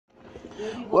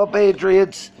Well,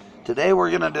 Patriots, today we're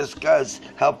going to discuss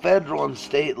how federal and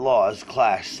state laws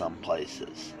clash some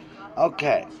places.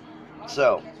 Okay,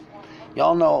 so,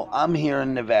 y'all know I'm here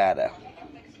in Nevada.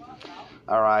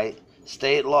 Alright,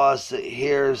 state law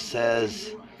here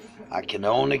says I can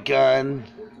own a gun,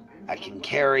 I can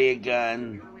carry a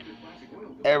gun,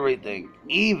 everything.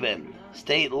 Even,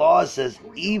 state law says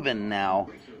even now,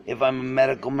 if I'm a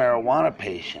medical marijuana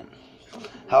patient.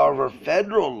 However,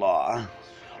 federal law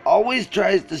always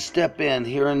tries to step in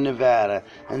here in Nevada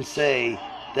and say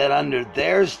that under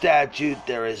their statute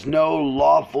there is no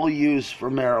lawful use for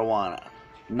marijuana,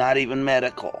 not even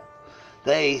medical.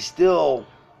 They still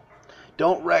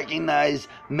don't recognize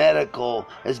medical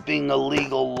as being a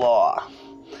legal law.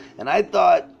 And I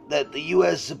thought that the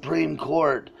U.S. Supreme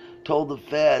Court told the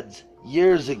feds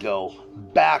years ago,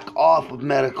 back off of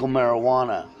medical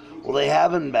marijuana. Well, they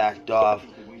haven't backed off.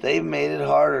 They've made it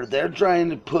harder. They're trying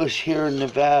to push here in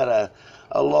Nevada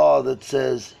a law that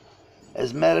says,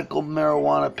 as medical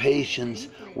marijuana patients,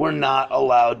 we're not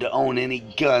allowed to own any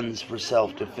guns for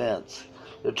self-defense.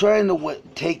 They're trying to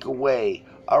take away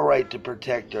our right to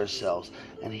protect ourselves.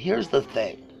 And here's the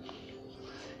thing.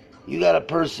 You got a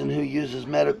person who uses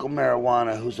medical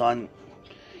marijuana who's on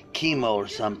chemo or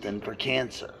something for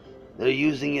cancer. They're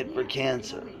using it for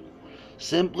cancer.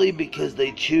 Simply because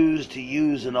they choose to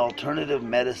use an alternative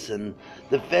medicine,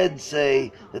 the feds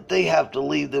say that they have to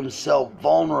leave themselves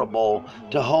vulnerable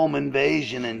to home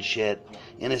invasion and shit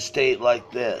in a state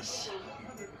like this.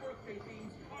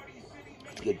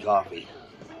 That's good coffee.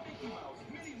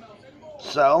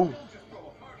 So,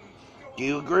 do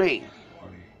you agree?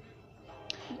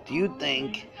 Do you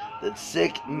think that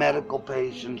sick medical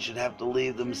patients should have to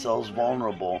leave themselves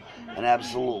vulnerable and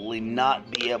absolutely not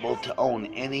be able to own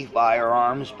any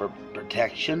firearms for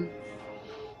protection?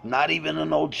 Not even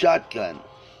an old shotgun.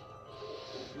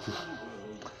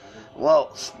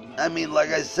 Well, I mean, like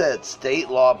I said, state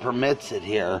law permits it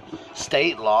here.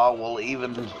 State law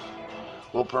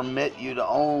will permit you to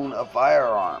own a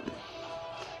firearm,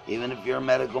 even if you're a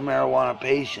medical marijuana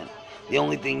patient. The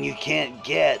only thing you can't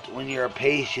get when you're a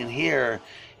patient here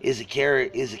is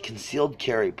a concealed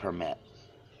carry permit.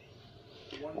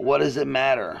 What does it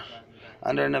matter?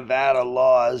 Under Nevada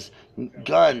laws,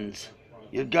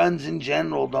 your guns in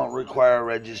general don't require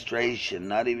registration,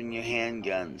 not even your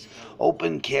handguns.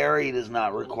 Open carry does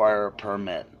not require a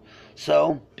permit.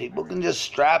 So, people can just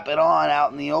strap it on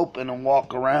out in the open and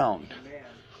walk around.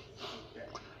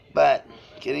 But,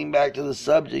 getting back to the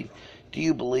subject, do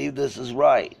you believe this is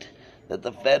right? That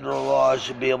the federal law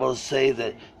should be able to say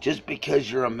that just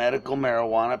because you're a medical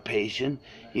marijuana patient,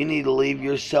 you need to leave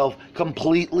yourself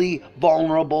completely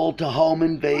vulnerable to home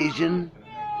invasion?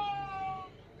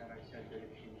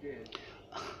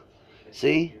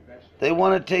 See? They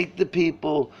want to take the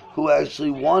people who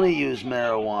actually want to use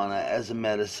marijuana as a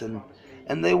medicine,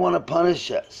 and they want to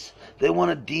punish us. They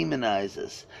want to demonize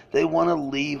us. They want to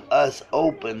leave us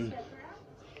open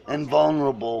and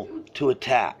vulnerable to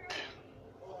attack.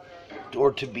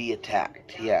 Or to be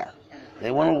attacked, yeah.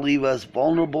 They want to leave us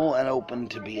vulnerable and open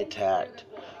to be attacked.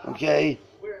 Okay?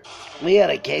 We had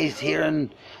a case here in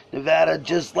Nevada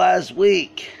just last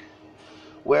week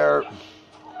where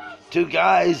two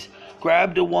guys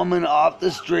grabbed a woman off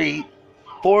the street,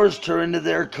 forced her into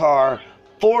their car,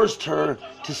 forced her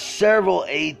to several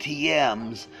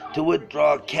ATMs to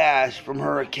withdraw cash from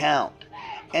her account.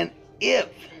 And here's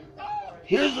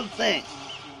the thing,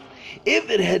 if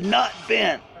it had not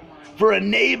been for a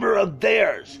neighbor of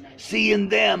theirs seeing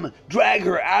them drag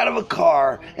her out of a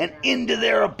car and into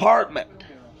their apartment,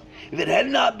 if it had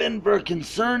not been for a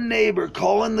concerned neighbor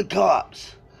calling the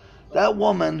cops, that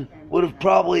woman would have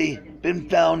probably been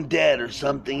found dead or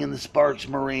something in the Sparks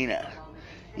Marina.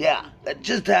 Yeah, that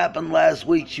just happened last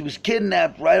week. She was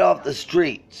kidnapped right off the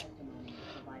streets.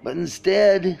 But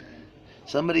instead,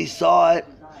 somebody saw it,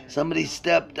 somebody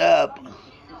stepped up,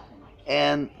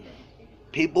 and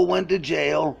people went to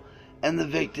jail, and the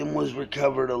victim was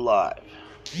recovered alive.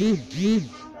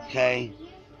 Okay?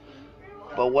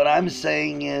 But what I'm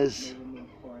saying is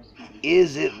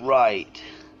it right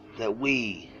that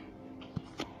we,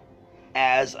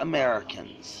 as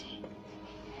Americans,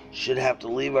 should have to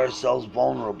leave ourselves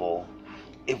vulnerable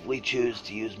if we choose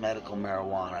to use medical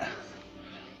marijuana?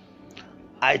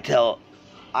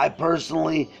 I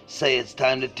personally say it's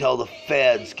time to tell the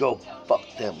feds go fuck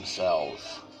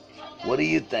themselves. What do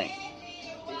you think?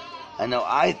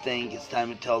 I think it's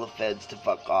time to tell the feds to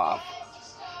fuck off.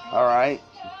 Alright?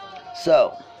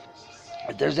 So,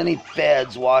 if there's any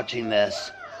feds watching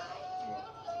this,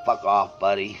 fuck off,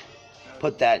 buddy.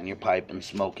 Put that in your pipe and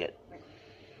smoke it.